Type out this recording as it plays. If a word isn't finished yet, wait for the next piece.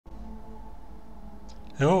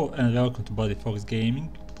Hello and welcome to BloodyFox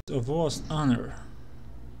Gaming. Of Vast Honor.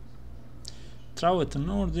 Travel to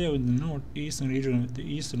Nordia in the northeastern region of the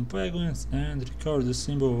Eastern Pagans and recover the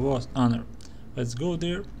symbol of Vast Honor. Let's go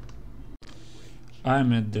there.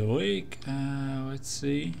 I'm at the lake. Let's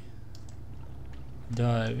see.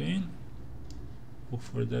 Dive in. Look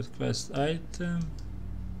for that quest item.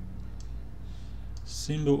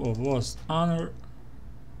 Symbol of Vast Honor.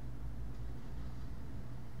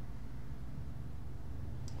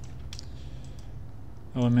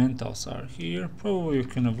 Elementals are here. Probably you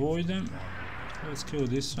can avoid them. Let's kill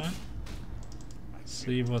this one.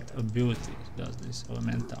 See what ability does this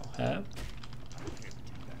elemental have.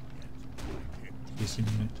 He's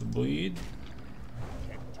immune to bleed.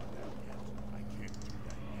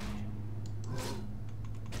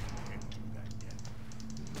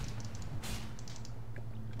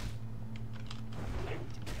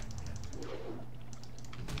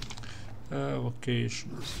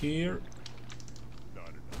 Location is here.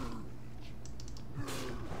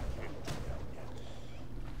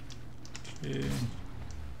 Okay.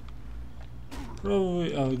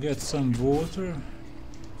 Probably I'll get some water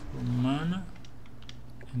for mana.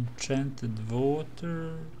 Enchanted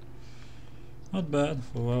water. Not bad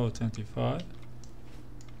for level 25.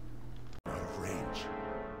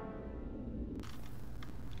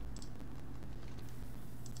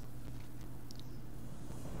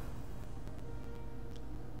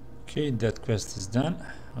 Okay, that quest is done.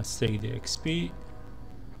 Let's take the XP.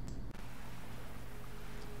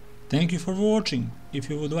 Thank you for watching. If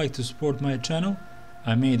you would like to support my channel,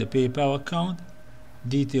 I made a PayPal account.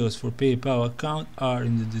 Details for PayPal account are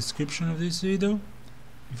in the description of this video.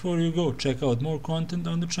 Before you go, check out more content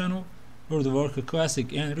on the channel for the Warcraft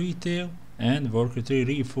Classic and Retail and Warcraft III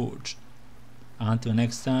Reforged. Until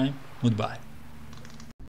next time, goodbye.